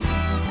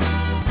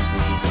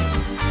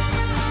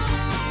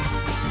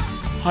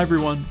Hi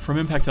everyone, from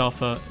Impact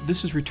Alpha,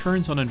 this is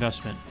Returns on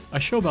Investment, a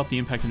show about the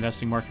impact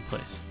investing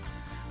marketplace.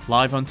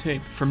 Live on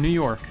tape from New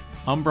York,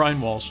 I'm Brian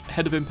Walsh,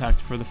 head of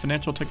impact for the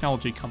financial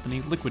technology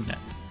company LiquidNet.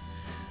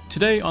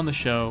 Today on the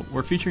show,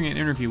 we're featuring an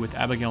interview with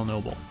Abigail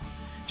Noble.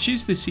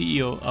 She's the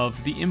CEO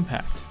of The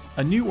Impact,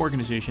 a new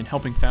organization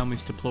helping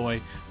families deploy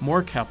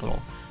more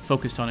capital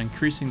focused on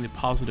increasing the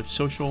positive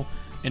social,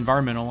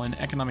 environmental, and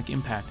economic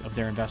impact of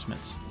their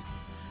investments.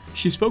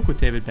 She spoke with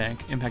David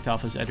Bank, Impact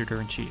Alpha's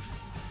editor-in-chief.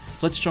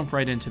 Let's jump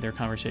right into their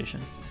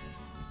conversation.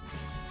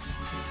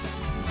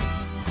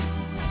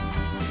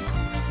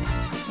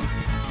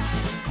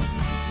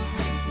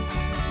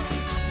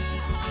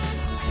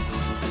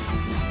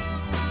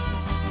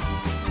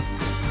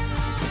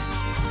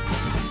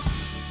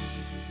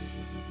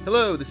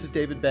 Hello, this is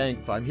David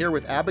Bank. I'm here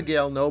with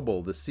Abigail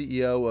Noble, the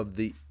CEO of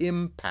The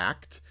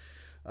Impact,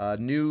 a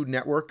new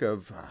network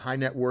of high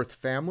net worth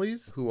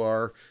families who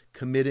are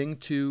committing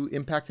to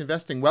impact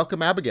investing.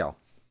 Welcome, Abigail.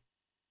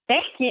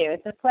 Thank you.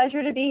 It's a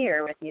pleasure to be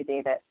here with you,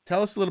 David.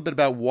 Tell us a little bit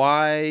about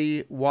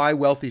why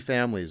wealthy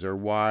families or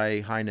why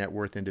high net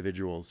worth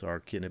individuals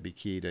are going to be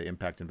key to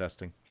impact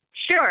investing.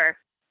 Sure.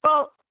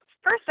 Well,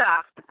 first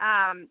off,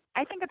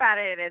 I think about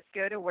it as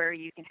go to where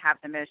you can have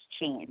the most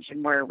change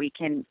and where we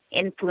can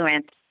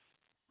influence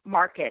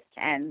markets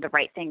and the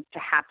right things to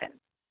happen.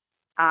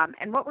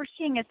 And what we're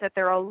seeing is that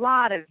there are a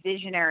lot of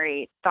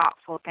visionary,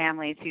 thoughtful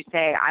families who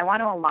say, I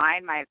want to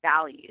align my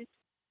values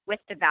with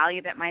the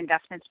value that my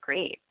investments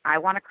create. I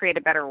want to create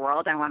a better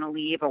world. I want to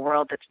leave a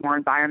world that's more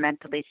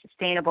environmentally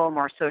sustainable,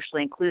 more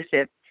socially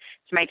inclusive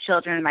to my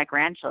children and my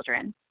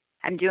grandchildren.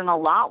 I'm doing a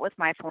lot with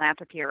my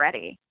philanthropy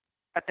already,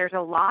 but there's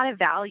a lot of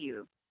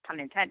value, pun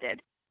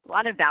intended, a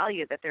lot of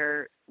value that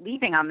they're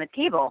leaving on the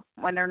table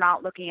when they're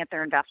not looking at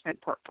their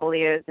investment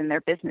portfolios and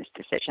their business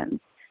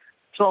decisions.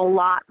 So a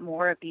lot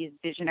more of these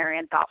visionary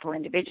and thoughtful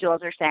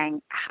individuals are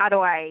saying, how do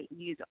I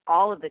use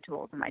all of the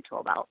tools in my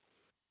tool belt?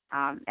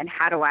 And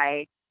how do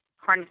I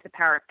harness the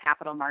power of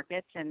capital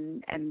markets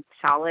and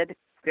solid,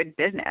 good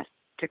business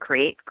to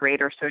create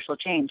greater social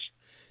change?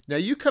 Now,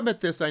 you come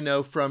at this, I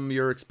know, from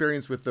your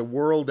experience with the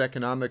World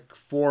Economic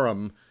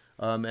Forum,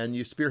 and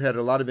you spearheaded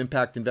a lot of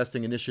impact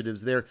investing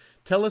initiatives there.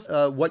 Tell us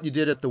what you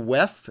did at the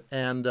WEF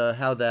and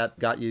how that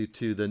got you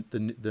to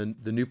the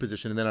new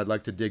position, and then I'd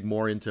like to dig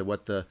more into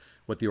what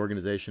the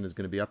organization is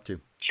going to be up to.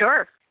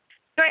 Sure.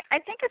 So I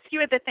think a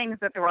few of the things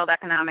that the World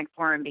Economic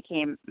Forum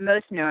became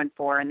most known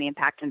for in the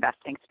impact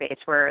investing space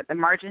were the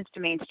Margins to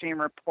Mainstream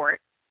report,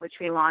 which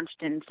we launched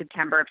in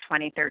September of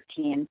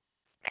 2013,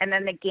 and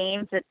then the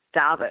games at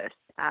Davos.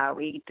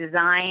 We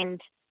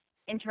designed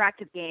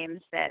interactive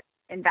games that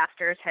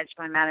investors, hedge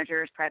fund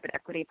managers, private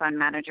equity fund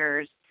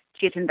managers,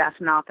 chief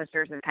investment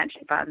officers, and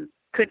pension funds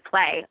could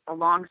play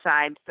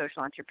alongside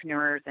social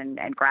entrepreneurs and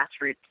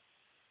grassroots.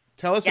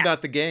 Tell us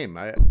about the game.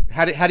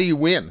 How do you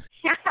win?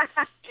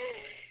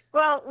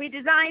 Well, we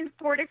designed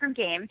 4 different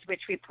games,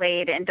 which we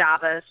played in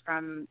Davos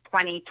from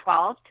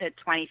 2012 to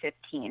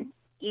 2015.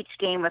 Each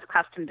game was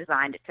custom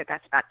designed. It took us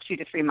about 2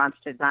 to 3 months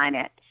to design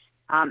it.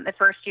 The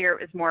first year,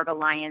 it was more of a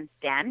lion's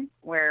den,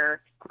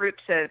 where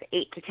groups of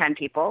 8 to 10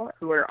 people,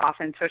 who were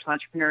often social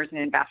entrepreneurs and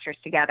investors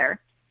together,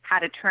 had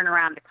to turn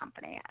around a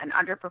company, an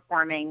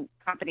underperforming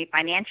company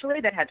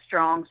financially that had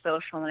strong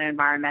social and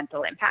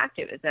environmental impact.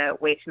 It was a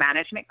waste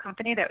management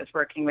company that was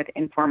working with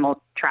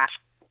informal trash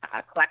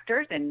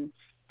collectors in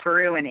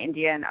Peru and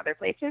India and other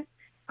places,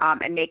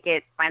 and make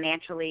it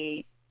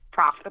financially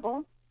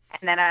profitable.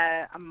 And then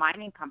a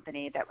mining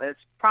company that was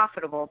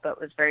profitable but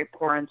was very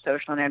poor in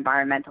social and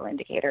environmental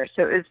indicators.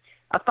 So it was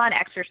a fun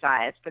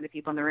exercise for the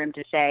people in the room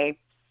to say,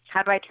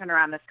 how do I turn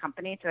around this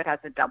company so it has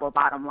a double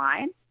bottom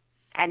line?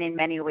 And in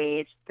many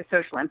ways, the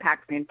social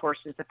impact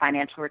reinforces the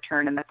financial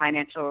return, and the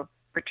financial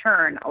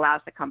return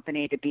allows the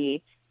company to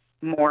be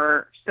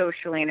more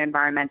socially and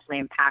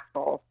environmentally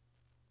impactful.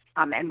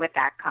 And with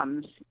that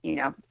comes,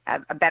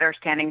 a better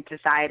standing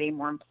society,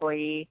 more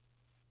employee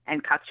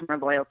and customer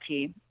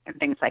loyalty, and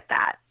things like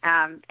that.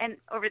 And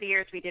over the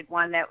years, we did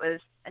one that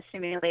was a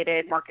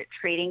simulated market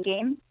trading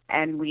game,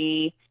 and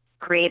we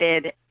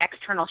created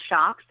external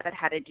shocks that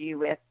had to do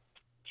with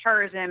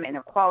terrorism,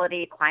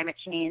 inequality, climate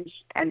change,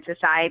 and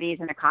societies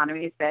and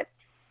economies that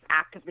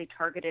actively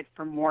targeted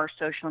for more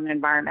social and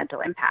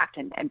environmental impact,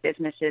 and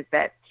businesses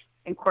that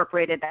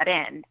incorporated that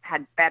in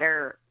had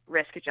better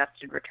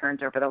risk-adjusted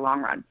returns over the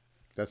long run.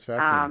 That's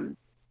fascinating.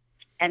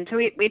 And so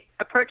we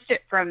approached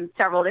it from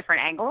several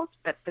different angles,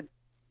 but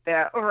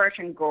the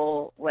overarching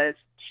goal was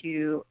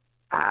to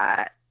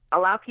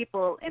allow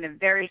people in a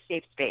very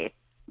safe space,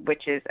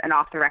 which is an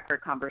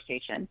off-the-record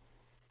conversation,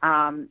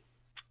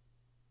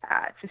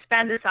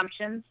 suspend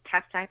assumptions,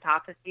 test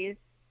hypotheses,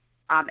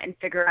 and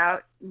figure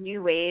out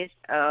new ways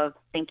of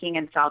thinking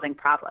and solving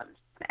problems.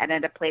 And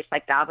at a place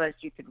like Davos,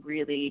 you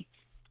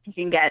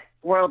can get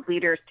world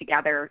leaders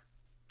together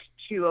to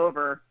chew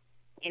over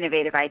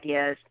innovative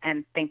ideas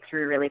and think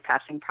through really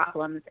pressing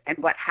problems. And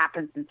what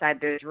happens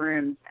inside those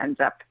rooms ends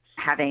up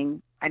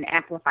having an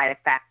amplified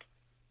effect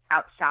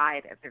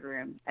outside of the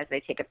room as they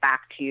take it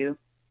back to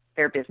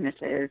their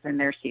businesses and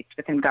their seats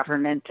within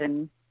government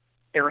and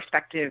their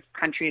respective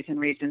countries and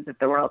regions of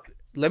the world.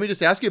 Let me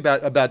just ask you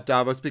about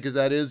Davos, because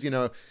that is,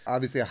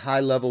 obviously a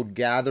high-level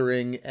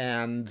gathering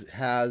and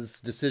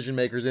has decision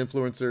makers,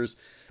 influencers,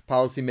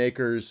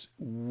 policymakers.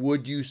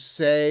 Would you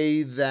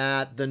say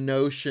that the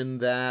notion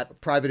that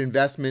private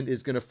investment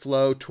is going to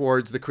flow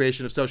towards the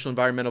creation of social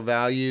environmental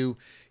value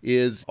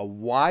is a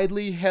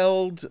widely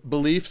held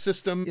belief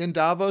system in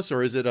Davos,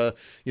 or is it a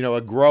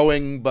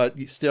growing but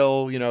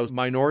still,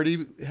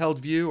 minority held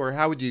view? Or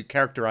how would you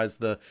characterize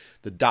the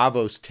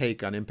Davos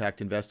take on impact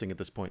investing at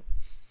this point?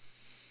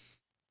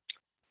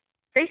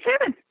 They say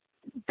that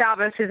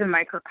Davos is a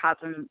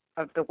microcosm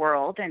of the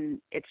world,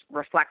 and it's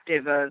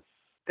reflective of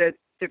the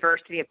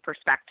diversity of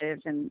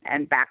perspectives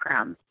and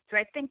backgrounds. So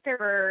I think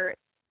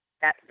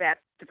that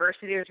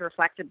diversity is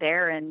reflected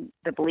there in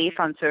the belief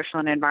on social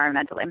and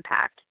environmental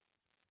impact.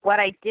 What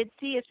I did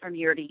see is from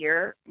year to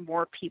year,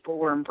 more people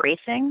were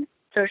embracing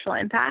social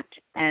impact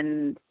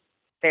and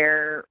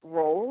their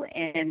role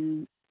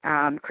in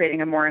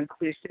creating a more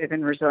inclusive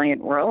and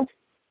resilient world,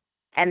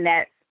 and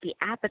that the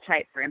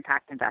appetite for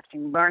impact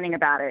investing, learning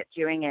about it,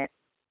 doing it,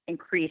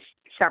 increased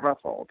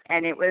severalfold.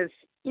 And it was,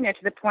 to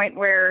the point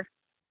where,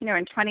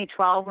 in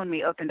 2012, when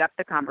we opened up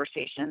the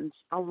conversations,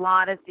 a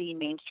lot of the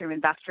mainstream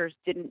investors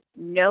didn't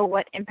know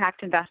what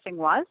impact investing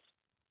was.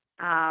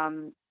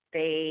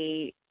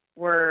 They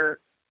were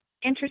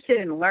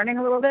interested in learning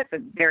a little bit,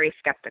 but very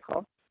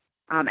skeptical.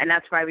 And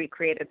that's why we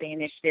created the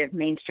initiative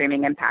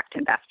Mainstreaming Impact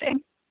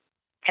Investing.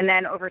 And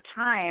then over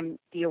time,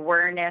 the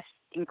awareness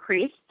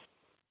increased.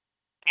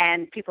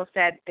 And people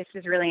said, this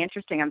is really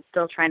interesting. I'm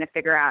still trying to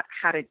figure out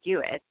how to do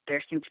it.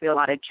 There seem to be a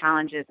lot of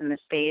challenges in the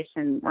space,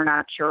 and we're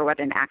not sure what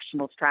an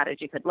actionable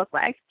strategy could look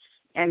like.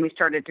 And we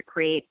started to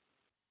create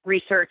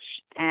research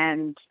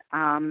and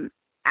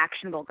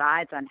actionable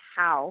guides on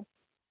how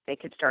they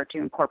could start to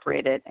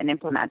incorporate it and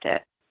implement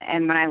it.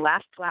 And when I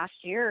left last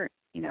year,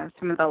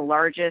 some of the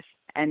largest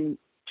and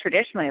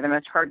traditionally the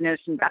most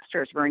hard-nosed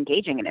investors were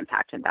engaging in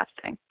impact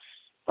investing.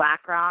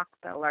 BlackRock,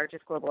 the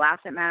largest global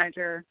asset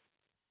manager,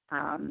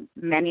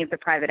 many of the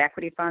private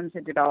equity funds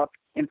had developed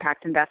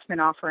impact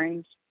investment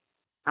offerings,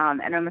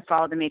 and almost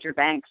all of the major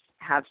banks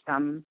have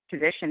some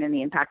position in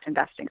the impact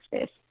investing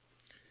space.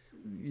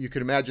 You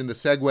can imagine the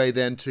segue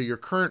then to your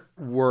current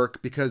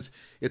work, because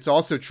it's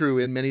also true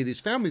in many of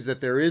these families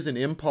that there is an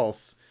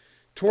impulse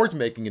towards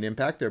making an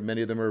impact.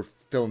 Many of them are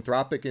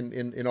philanthropic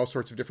in all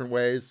sorts of different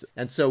ways.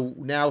 And so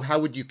now, how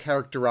would you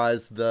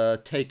characterize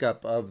the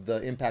take-up of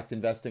the impact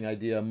investing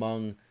idea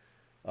among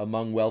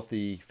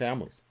wealthy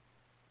families?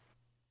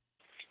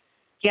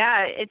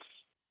 Yeah,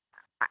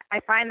 I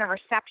find the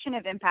reception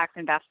of impact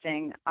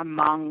investing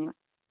among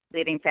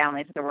leading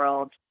families of the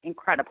world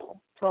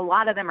incredible. So a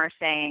lot of them are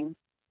saying,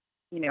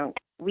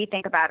 we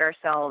think about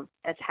ourselves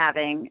as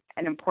having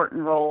an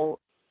important role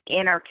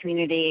in our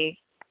community,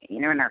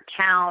 in our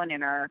town,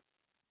 in our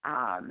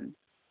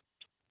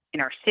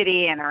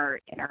city,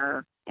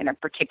 in a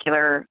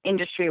particular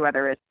industry,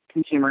 whether it's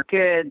consumer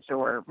goods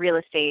or real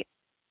estate.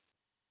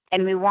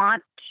 And we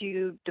want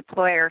to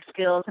deploy our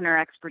skills and our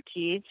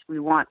expertise. We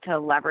want to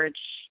leverage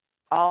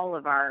all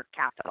of our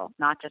capital,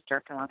 not just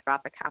our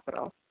philanthropic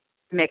capital,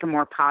 to make a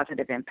more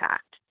positive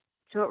impact.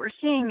 So what we're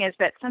seeing is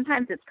that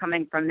sometimes it's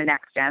coming from the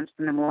next gens,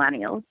 from the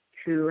millennials,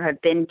 who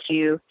have been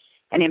to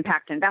an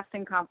impact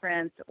investing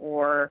conference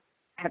or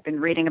have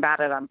been reading about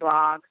it on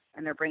blogs,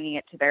 and they're bringing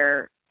it to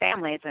their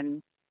families.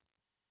 And,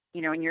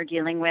 when you're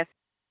dealing with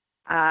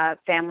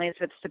families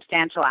with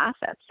substantial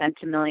assets,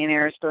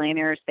 centimillionaires,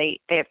 billionaires, they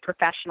have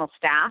professional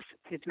staff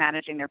who's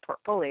managing their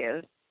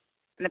portfolios.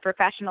 And the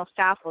professional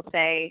staff will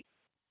say,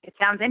 it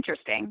sounds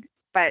interesting,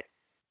 but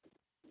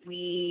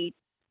we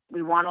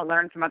want to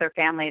learn from other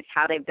families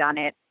how they've done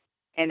it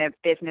in a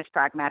business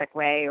pragmatic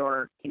way,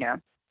 or,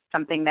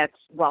 something that's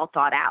well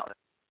thought out.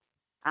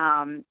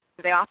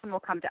 So they often will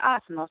come to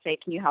us and they'll say,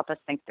 can you help us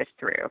think this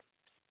through?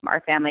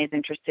 Our family is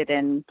interested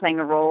in playing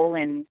a role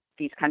in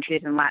these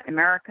countries in Latin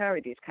America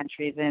or these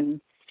countries in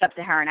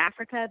sub-Saharan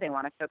Africa. They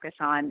want to focus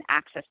on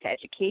access to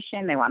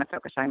education. They want to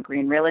focus on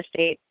green real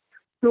estate.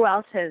 Who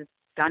else has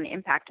done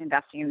impact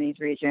investing in these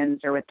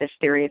regions or with this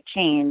theory of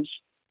change?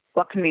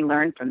 What can we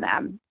learn from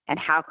them? And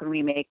how can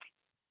we make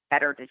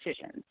better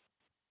decisions?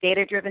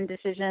 Data-driven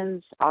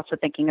decisions, also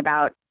thinking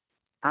about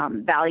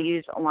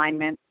values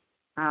alignment.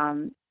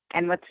 And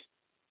what's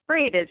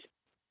great is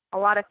a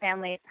lot of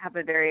families have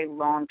a very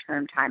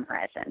long-term time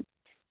horizon.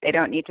 They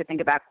don't need to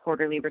think about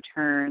quarterly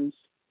returns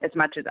as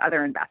much as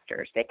other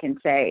investors. They can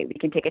say, we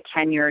can take a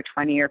 10-year or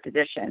 20-year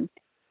position.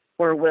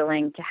 We're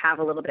willing to have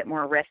a little bit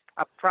more risk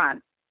up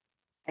front,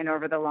 and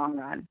over the long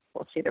run,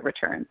 we'll see the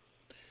return.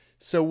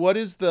 So what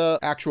is the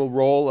actual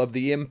role of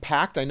the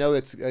impact? I know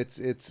it's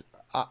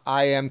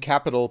IM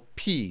capital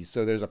P,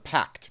 so there's a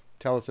pact.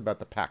 Tell us about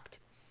the pact.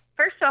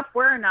 First off,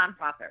 we're a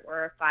nonprofit.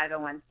 We're a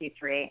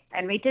 501c3.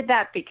 And we did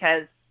that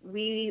because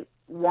we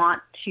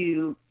want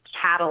to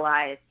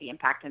catalyze the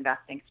impact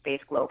investing space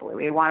globally.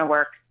 We want to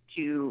work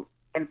to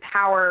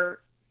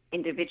empower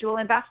individual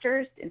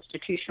investors,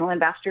 institutional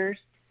investors,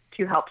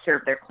 to help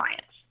serve their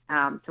clients.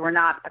 So we're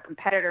not a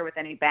competitor with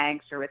any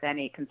banks or with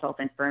any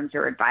consulting firms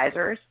or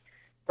advisors.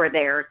 We're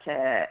there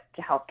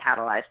to help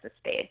catalyze the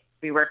space.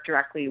 We work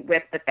directly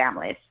with the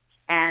families,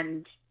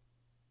 and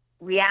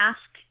we ask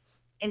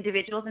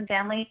individuals and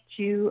families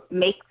to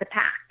make the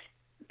pact.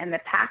 And the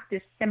pact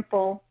is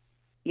simple,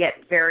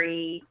 yet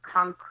very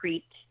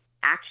concrete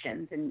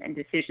actions and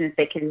decisions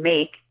they can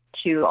make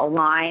to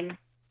align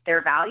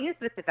their values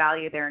with the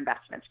value their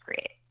investments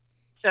create.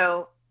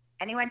 So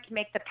anyone can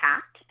make the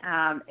pact.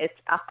 It's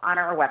up on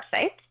our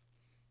website,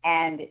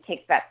 and it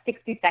takes about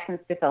 60 seconds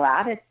to fill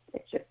out.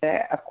 It's just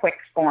a quick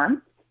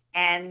form.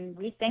 And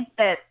we think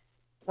that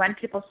when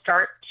people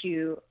start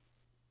to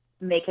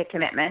make a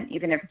commitment,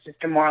 even if it's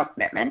just a moral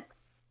commitment,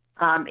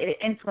 it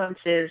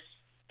influences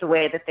the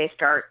way that they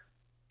start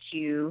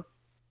to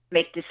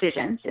make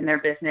decisions in their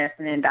business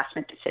and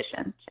investment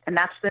decisions. And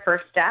that's the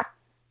first step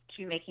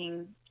to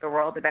making the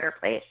world a better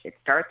place. It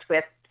starts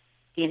with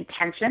the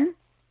intention,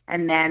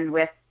 and then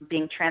with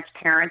being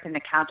transparent and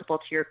accountable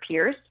to your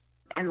peers,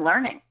 and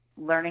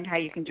learning how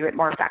you can do it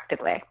more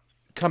effectively.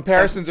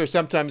 Comparisons are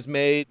sometimes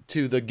made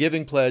to the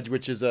Giving Pledge,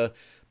 which is a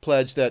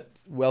pledge that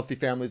wealthy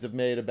families have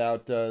made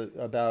about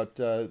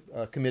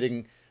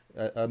committing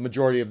a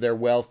majority of their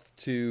wealth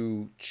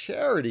to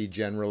charity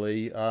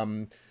generally.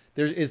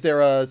 Is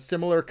there a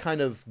similar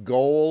kind of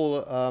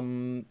goal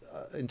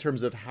in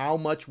terms of how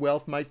much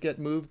wealth might get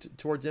moved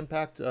towards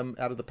impact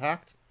out of the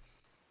pact?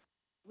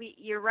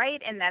 You're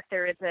right in that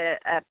there is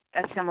a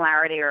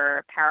similarity or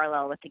a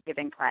parallel with the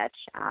Giving Pledge.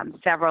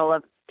 Several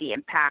of the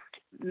impact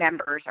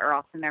members are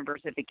also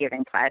members of the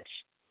Giving Pledge.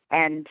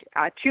 And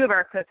two of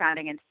our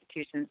co-founding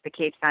institutions, the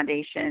Cape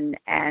Foundation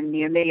and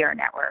the Omidyar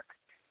Network,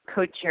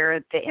 co-chair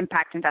the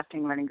Impact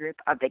Investing Learning Group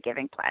of the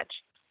Giving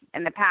Pledge.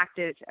 And the pact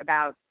is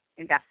about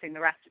investing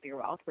the rest of your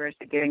wealth, whereas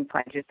the Giving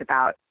Pledge is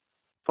about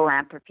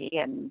philanthropy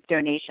and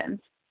donations.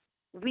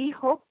 We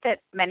hope that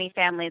many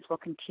families will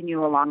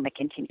continue along the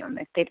continuum.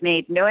 If they've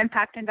made no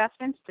impact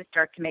investments, to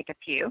start to make a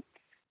few.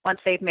 Once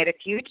they've made a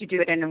few, to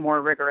do it in a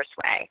more rigorous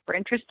way. We're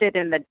interested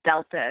in the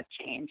delta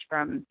change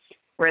from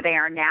where they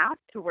are now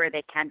to where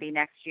they can be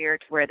next year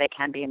to where they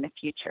can be in the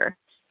future.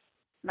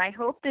 My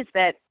hope is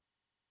that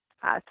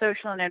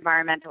social and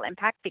environmental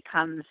impact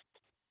becomes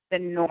the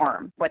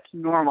norm, what's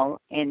normal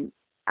in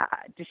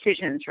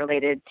decisions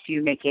related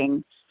to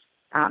making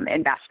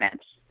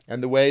investments.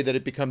 And the way that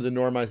it becomes a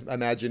norm, I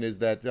imagine, is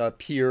that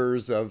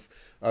peers of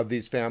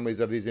these families,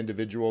 of these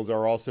individuals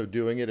are also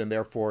doing it, and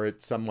therefore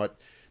it somewhat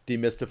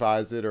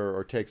demystifies it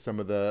or takes some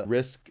of the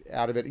risk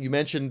out of it. You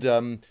mentioned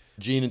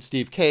Jean and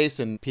Steve Case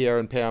and Pierre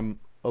and Pam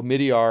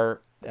Omidyar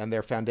and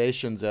their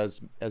foundations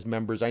as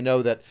members. I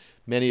know that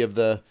many of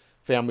the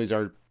families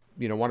want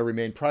to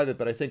remain private,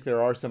 but I think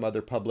there are some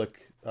other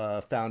public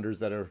founders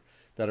that are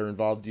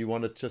involved. Do you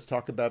want to just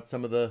talk about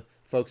some of the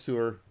folks who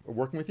are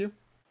working with you?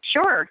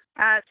 Sure.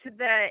 So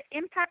the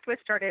impact was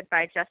started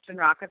by Justin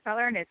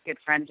Rockefeller and his good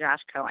friend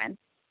Josh Cohen,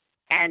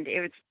 and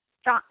it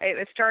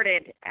was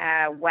started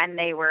when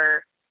they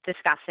were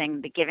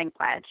discussing the Giving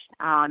Pledge,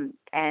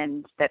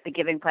 and that the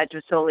Giving Pledge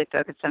was solely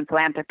focused on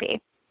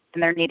philanthropy,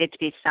 and there needed to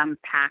be some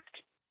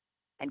pact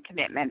and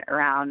commitment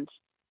around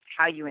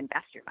how you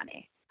invest your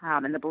money,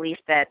 and the belief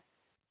that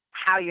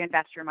how you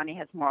invest your money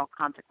has moral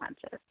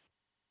consequences.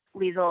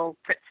 Liesl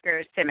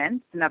Pritzker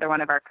Simmons, another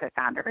one of our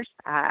co-founders,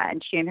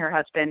 and she and her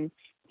husband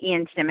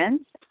Ian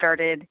Simmons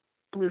started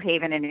Blue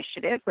Haven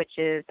Initiative, which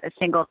is a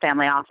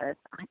single-family office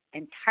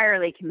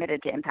entirely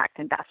committed to impact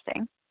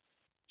investing.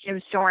 Jim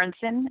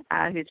Sorensen,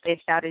 who's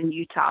based out in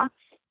Utah,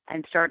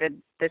 and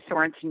started the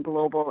Sorensen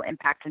Global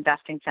Impact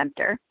Investing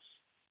Center,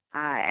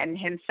 and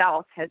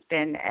himself has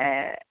been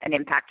an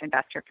impact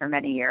investor for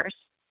many years.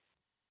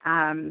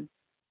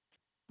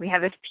 We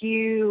have a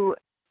few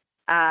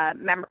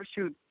members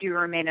who do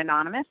remain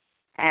anonymous,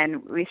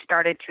 and we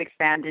started to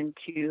expand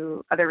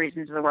into other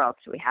regions of the world.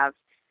 So we have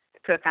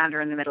a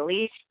co-founder in the Middle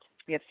East.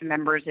 We have some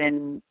members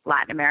in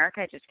Latin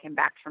America. I just came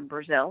back from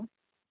Brazil.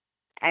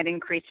 And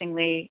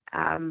increasingly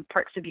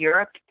parts of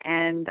Europe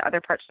and other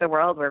parts of the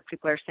world where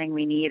people are saying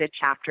we need a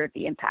chapter of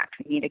the impact.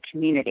 We need a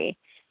community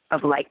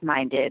of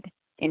like-minded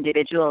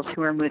individuals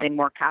who are moving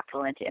more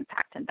capital into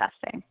impact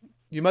investing.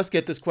 You must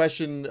get this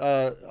question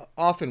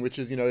often, which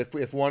is,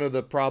 if one of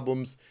the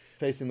problems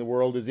facing the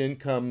world is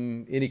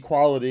income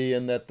inequality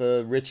and that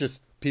the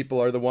richest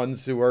people are the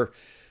ones who are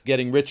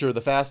getting richer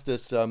the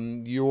fastest,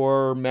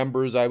 your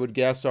members, I would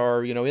guess,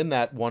 are, in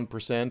that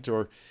 1%,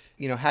 or,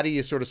 how do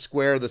you sort of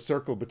square the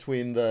circle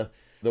between the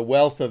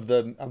wealth of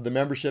the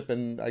membership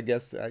and I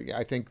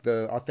think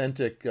the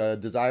authentic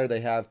desire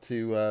they have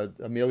to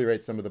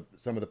ameliorate some of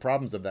the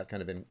problems of that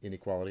kind of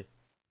inequality?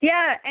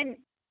 Yeah, and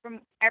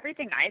from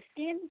everything I've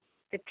seen,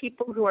 the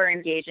people who are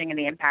engaging in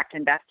the impact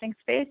investing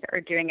space are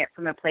doing it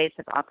from a place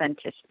of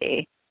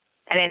authenticity.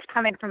 And it's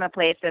coming from a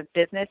place of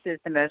business is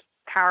the most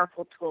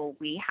powerful tool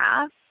we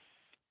have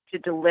to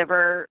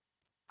deliver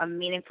a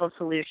meaningful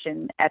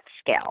solution at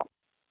scale.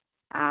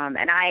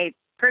 And I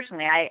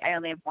personally, I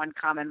only have one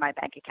comma in my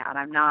bank account.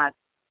 I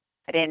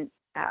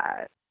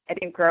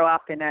didn't grow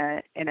up in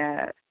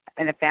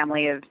a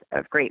family of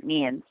great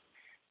means.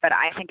 But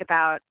I think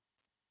about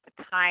the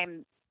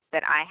time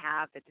that I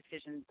have, the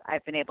decisions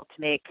I've been able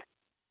to make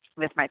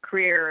with my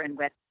career and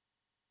with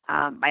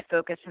my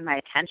focus and my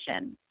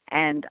attention.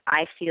 And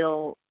I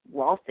feel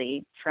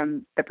wealthy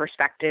from the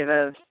perspective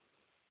of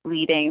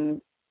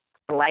leading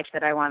the life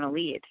that I want to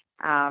lead.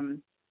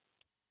 And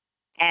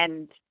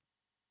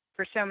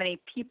for so many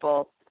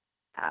people,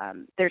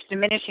 there's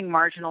diminishing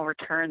marginal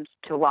returns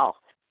to wealth.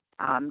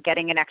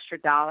 Getting an extra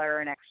dollar,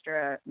 an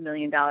extra $1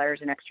 million,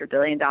 an extra $1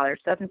 billion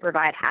doesn't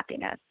provide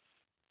happiness.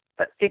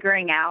 But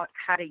figuring out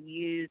how to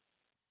use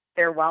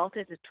their wealth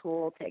as a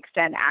tool to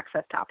extend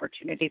access to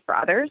opportunity for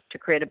others, to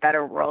create a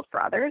better world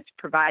for others,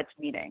 provides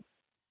meaning.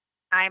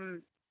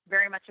 I'm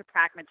very much a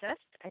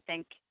pragmatist. I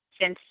think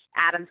since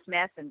Adam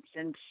Smith and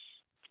since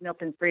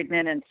Milton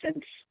Friedman and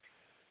since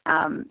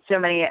so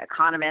many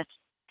economists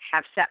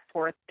have set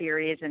forth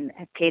theories and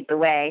have paved the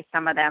way,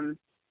 some of them,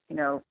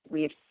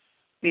 we've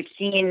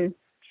seen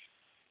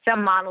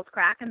some models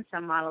crack and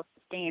some models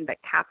sustain, but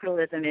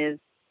capitalism is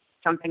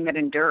something that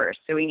endures.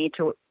 So we need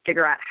to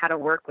figure out how to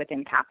work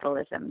within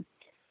capitalism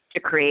to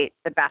create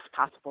the best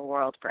possible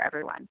world for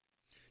everyone.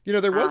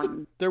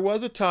 There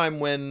was a time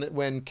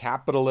when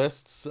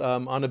capitalists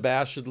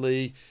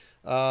unabashedly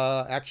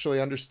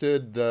actually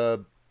understood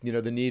the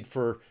need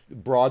for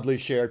broadly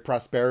shared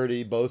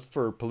prosperity, both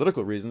for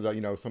political reasons,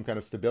 some kind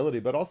of stability,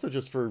 but also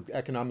just for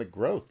economic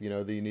growth.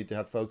 You need to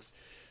have folks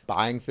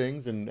buying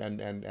things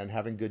and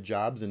having good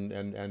jobs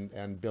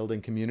and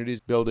building communities,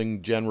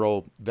 building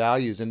general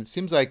values. And it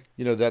seems like,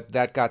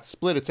 that got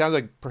split. It sounds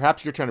like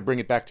perhaps you're trying to bring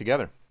it back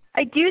together.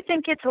 I do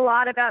think it's a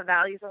lot about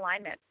values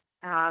alignment.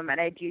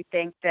 And I do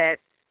think that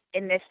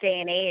in this day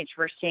and age,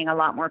 we're seeing a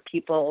lot more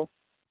people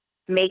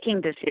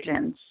making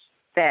decisions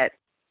that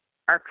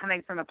are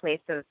coming from a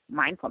place of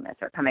mindfulness,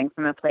 or coming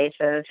from a place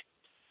of,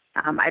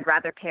 I'd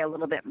rather pay a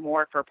little bit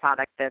more for a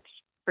product that's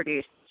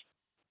produced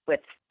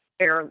with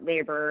fair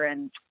labor,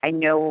 and I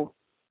know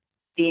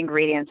the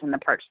ingredients and the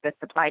parts of the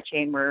supply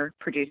chain were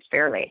produced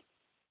fairly.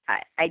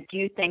 I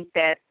do think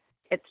that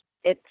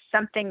it's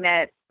something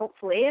that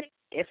hopefully,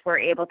 if we're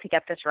able to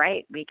get this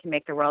right, we can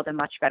make the world a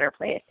much better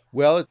place.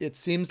 Well, it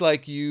seems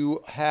like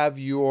you have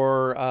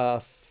your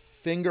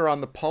finger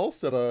on the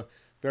pulse of a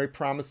very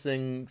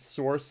promising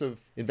source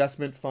of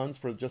investment funds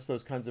for just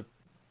those kinds of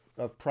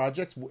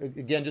projects.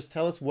 Again, just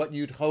tell us what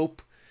you'd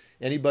hope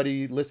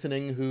anybody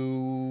listening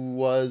who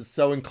was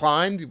so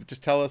inclined,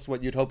 just tell us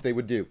what you'd hope they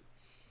would do.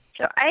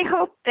 So I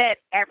hope that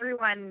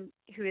everyone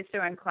who is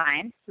so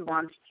inclined, who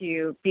wants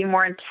to be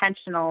more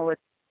intentional with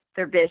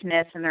their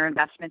business and their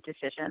investment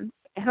decisions,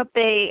 I hope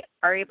they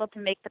are able to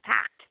make the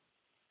pact.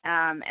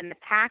 And the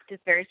pact is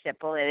very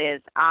simple. It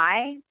is,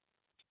 I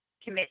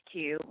commit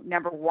to,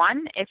 number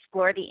one,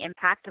 explore the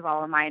impact of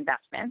all of my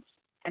investments,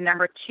 and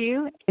number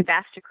two,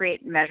 invest to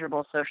create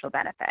measurable social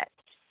benefit.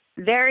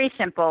 Very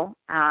simple,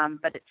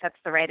 but it sets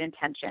the right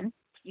intention.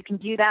 You can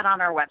do that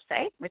on our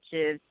website, which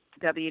is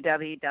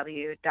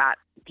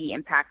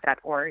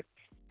www.theimpact.org.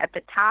 At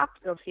the top,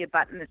 you'll see a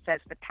button that says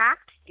The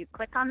Pact. You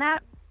click on that,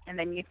 and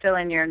then you fill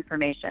in your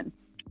information.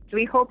 So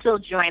we hope you'll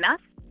join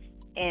us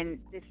in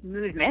this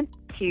movement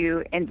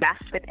to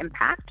invest with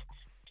impact,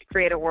 to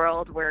create a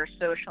world where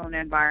social and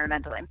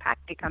environmental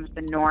impact becomes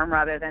the norm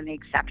rather than the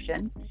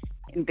exception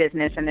in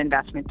business and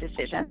investment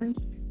decisions,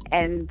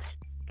 and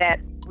that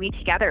we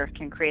together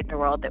can create the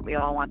world that we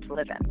all want to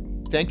live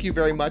in. Thank you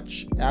very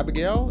much,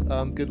 Abigail.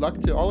 Good luck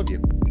to all of you.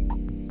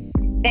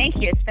 Thank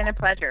you. It's been a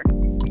pleasure.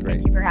 Great.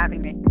 Thank you for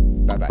having me.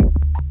 Bye-bye.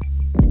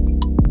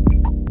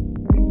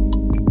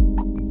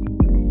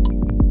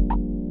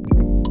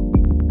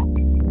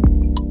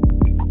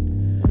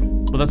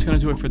 Well, that's going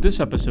to do it for this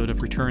episode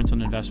of Returns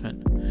on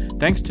Investment.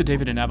 Thanks to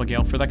David and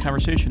Abigail for that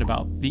conversation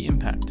about The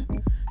Impact.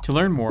 To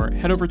learn more,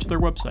 head over to their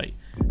website,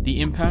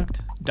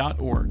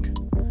 theimpact.org.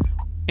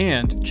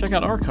 And check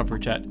out our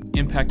coverage at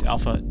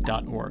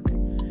impactalpha.org.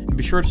 And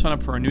be sure to sign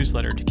up for our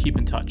newsletter to keep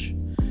in touch.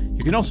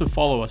 You can also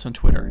follow us on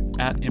Twitter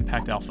at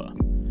ImpactAlpha.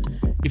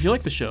 If you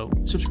like the show,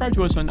 subscribe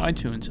to us on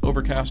iTunes,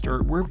 Overcast,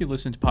 or wherever you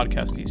listen to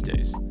podcasts these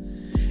days.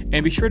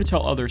 And be sure to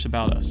tell others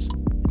about us.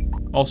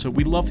 Also,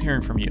 we love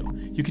hearing from you.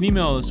 You can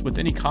email us with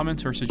any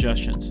comments or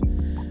suggestions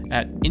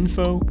at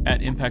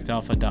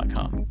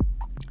info@impactalpha.com.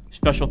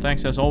 Special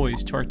thanks, as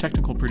always, to our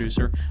technical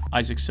producer,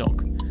 Isaac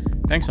Silk.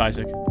 Thanks,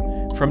 Isaac.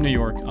 From New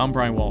York, I'm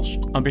Brian Walsh.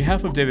 On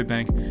behalf of David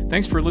Bank,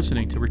 thanks for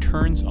listening to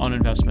Returns on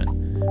Investment.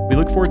 We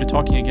look forward to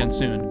talking again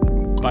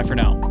soon. Bye for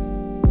now.